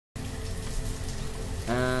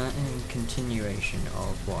continuation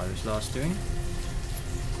of what I was last doing.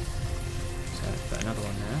 So put another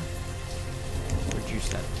one there. Reduce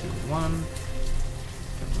that to 1.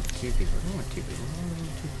 Don't want 2 people. I don't want 2 people. I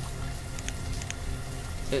want 2 people.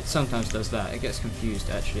 It sometimes does that. It gets confused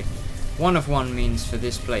actually. 1 of 1 means for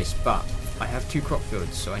this place, but I have 2 crop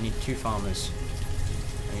fields, so I need 2 farmers.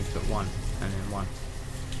 I need to put 1 and then 1.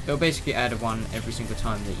 It'll basically add a 1 every single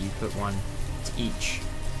time that you put 1 to each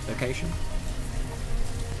location.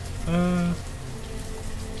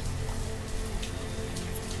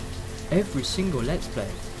 Every single Let's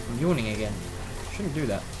Play. I'm yawning again. Shouldn't do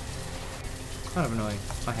that. Kind of annoying.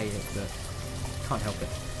 I hate it, but can't help it.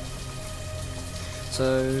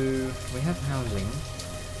 So we have housing.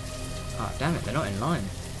 Ah, damn it, they're not in line.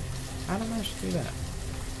 How did I manage to do that?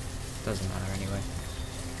 Doesn't matter anyway.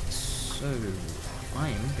 So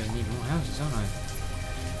I'm gonna need more houses, aren't I?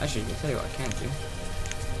 Actually, I'll tell you what I can do.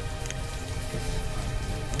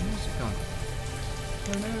 Where's it gone?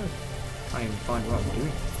 Oh no! I can't even find what I'm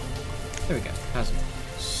doing. There we go, housing.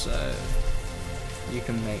 So you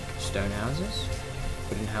can make stone houses,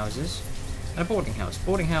 wooden houses, and a boarding house.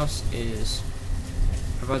 Boarding house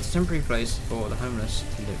provides a temporary place for the homeless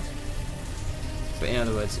to live. But in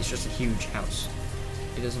other words, it's just a huge house.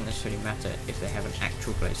 It doesn't necessarily matter if they have an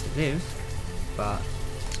actual place to live, but I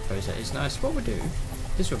suppose that is nice. What we'll do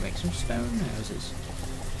is we'll make some stone houses.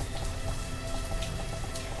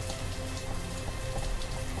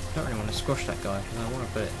 I don't really want to squash that guy, because I want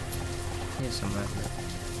to put it here somewhere.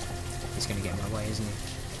 He's going to get in my way, isn't he?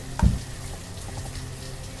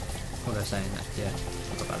 Although saying that, yeah,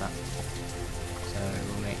 forgot about that. So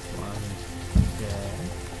we'll make one there.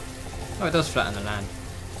 Oh, it does flatten the land.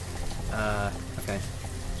 Okay.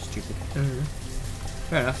 Stupid.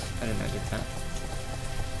 Fair enough, I didn't know it did that.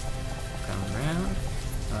 Come around.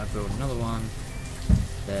 Build another one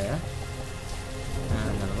there. And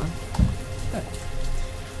another one there.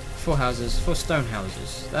 4 houses, 4 stone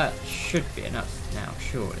houses. That should be enough now,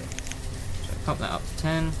 surely. So pump that up to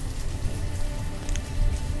 10.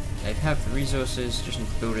 They have the resources, just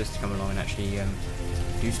need builders to come along and actually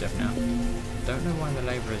do stuff now. Don't know why the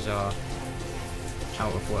labourers are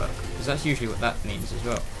out of work, because that's usually what that means as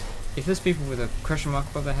well. If there's people with a question mark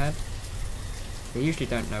above their head, they usually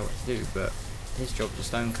don't know what to do, but his job's a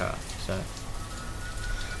stone cutter, so.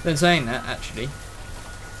 Then saying that, actually,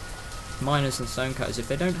 miners and stone cutters, if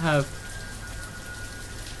they don't have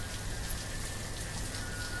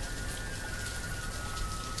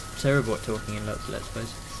terrible at talking in lots of Let's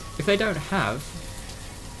Plays. If they don't have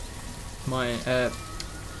my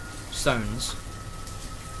stones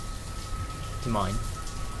to mine,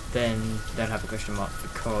 then they'll have a question mark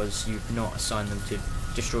because you've not assigned them to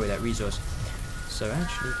destroy that resource. So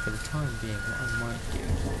actually, for the time being, what I might do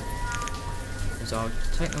is I'll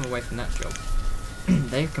take them away from that job.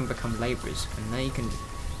 They can become labourers, and they can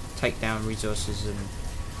take down resources and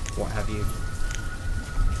what have you.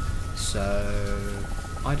 So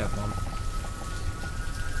I don't want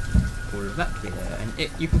all of that to be there, and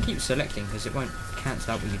you can keep selecting because it won't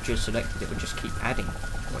cancel out what you've just selected. It will just keep adding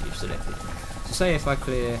what you've selected. So say if I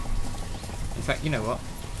clear, in fact, you know what?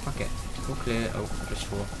 Fuck it. We'll clear. Oh, just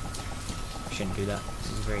 4. I shouldn't do that.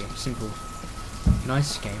 This is a very simple,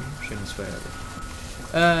 nice game. Shouldn't swear at it.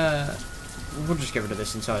 We'll just get rid of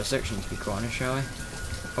this entire section, to be quite honest, shall we?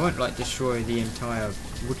 I won't like destroy the entire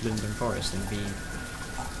woodland and forest and be,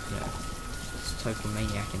 you know, this total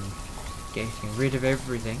maniac and getting rid of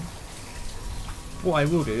everything. What I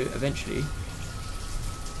will do eventually,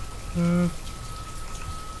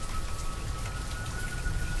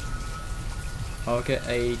 I'll get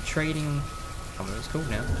a trading. I can't remember what it's called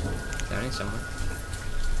now. Down here somewhere.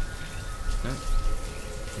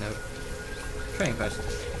 No. Trading post.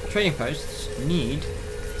 Trading posts need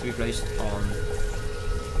to be placed on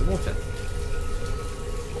the water.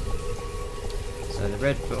 So the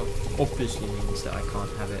red obviously means that I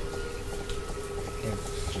can't have it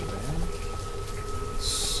everywhere.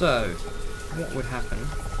 So what would happen?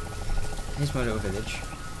 Here's my little village.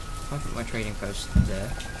 If I put my trading post there,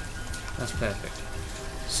 that's perfect.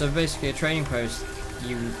 So basically a trading post,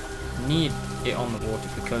 you need it on the water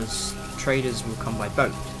because traders will come by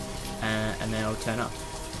boat and they'll turn up.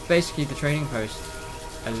 Basically the trading post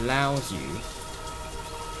allows you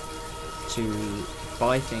to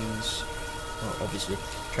buy things, well obviously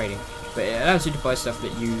trading, but it allows you to buy stuff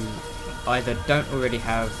that you either don't already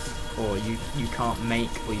have or you can't make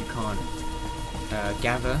or you can't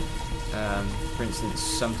gather. For instance,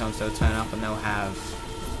 sometimes they'll turn up and they'll have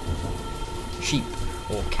sheep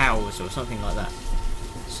or cows or something like that,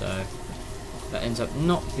 so that ends up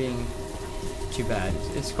not being too bad.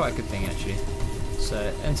 It's quite a good thing actually, so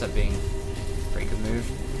it ends up being a pretty good move.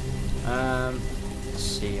 Let's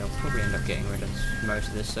see, I'll probably end up getting rid of most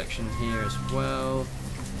of this section here as well,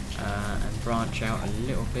 and branch out a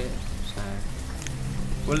little bit, so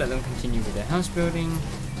we'll let them continue with their house building.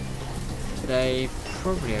 They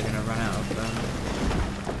probably are going to run out of,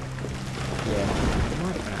 yeah, they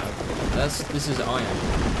might run out of, this is iron,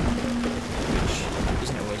 which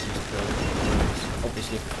isn't always used for,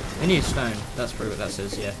 obviously. They need stone, that's probably what that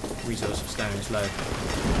says, yeah, resource of stone is low.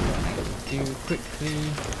 What I can do quickly,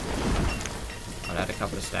 I'll add a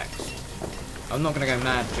couple of stacks. I'm not going to go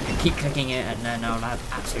mad, I can keep clicking it and then I'll have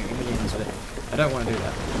absolutely millions of it. I don't want to do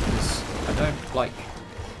that, because I don't like,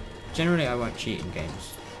 generally I won't cheat in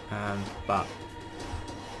games, but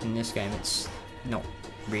in this game it's not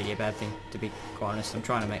really a bad thing, to be quite honest. I'm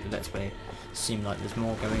trying to make the Let's Play seem like there's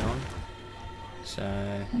more going on. So,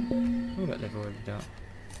 oh look, they've already done.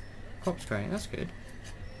 Crops growing, that's good.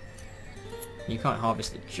 You can't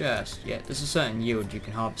harvest it just yet. There's a certain yield you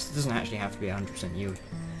can harvest. It doesn't actually have to be 100% yield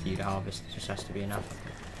for you to harvest, it just has to be enough.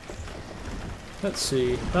 Let's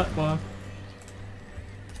see, that one.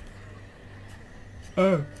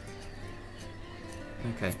 Oh.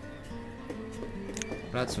 Okay.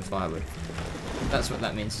 We'll add some firewood. That's what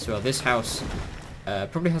that means as well. This house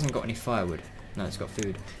probably hasn't got any firewood. No, it's got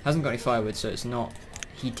food. Hasn't got any firewood, so it's not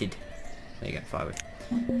heated. There you go, firewood.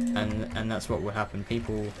 And that's what will happen.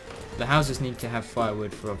 The houses need to have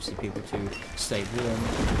firewood for obviously people to stay warm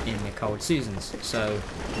in the cold seasons. So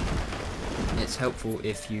it's helpful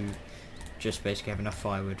if you just basically have enough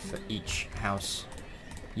firewood for each house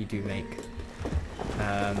you do make.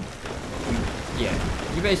 Yeah,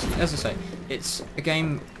 you basically, as I say, it's a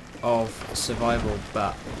game of survival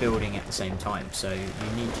but building at the same time, so you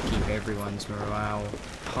need to keep everyone's morale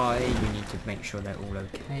high, you need to make sure they're all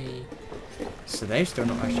okay. So they've still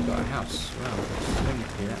not actually got a house. Well, they still need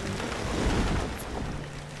to do that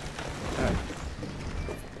then.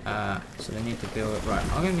 Oh. So they need to build, right,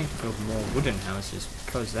 I'm going to need to build more wooden houses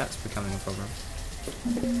because that's becoming a problem.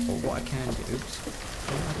 But what I can do, oops,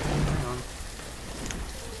 hang on.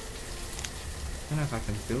 I don't know if I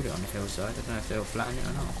can build it on the hillside. I don't know if it'll flatten it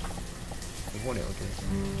or not. Or what it'll do.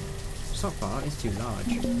 Stockpile is too large.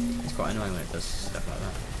 It's quite annoying when it does stuff like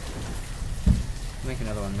that. Make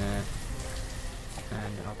another one there.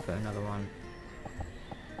 And I'll put another one.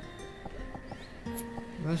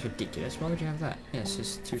 Well, that's ridiculous. Why would you have that? Yeah, it's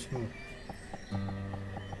just too small.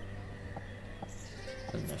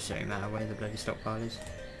 Doesn't necessarily matter where the bloody stockpile is.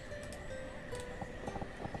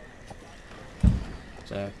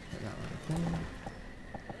 So, put that one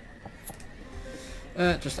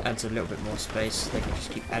there. Just adds a little bit more space. They can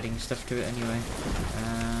just keep adding stuff to it anyway.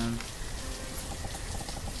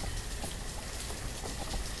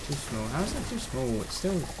 Too small. How is that too small? It's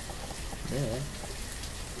still there.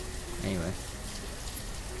 Anyway.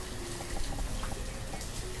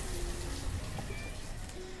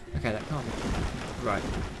 Okay, that can't be. Right.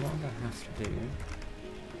 What I'm going to have to do.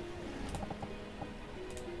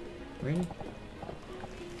 Really?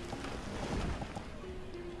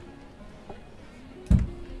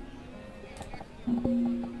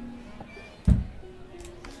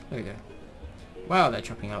 There we go. Wow, they're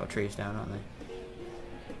chopping a lot of trees down, aren't they?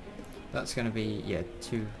 That's going to be, yeah,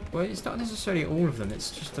 too... Well, it's not necessarily all of them,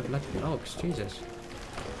 it's just the bloody logs, Jesus.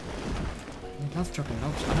 I love chopping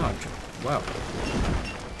logs. I know I've chopped... Wow.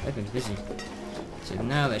 They've been busy. So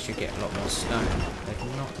now they should get a lot more stone.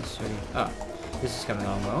 They've not necessarily... Ah, this is coming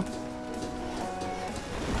along well.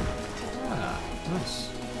 Ah, nice.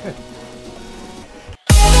 Good.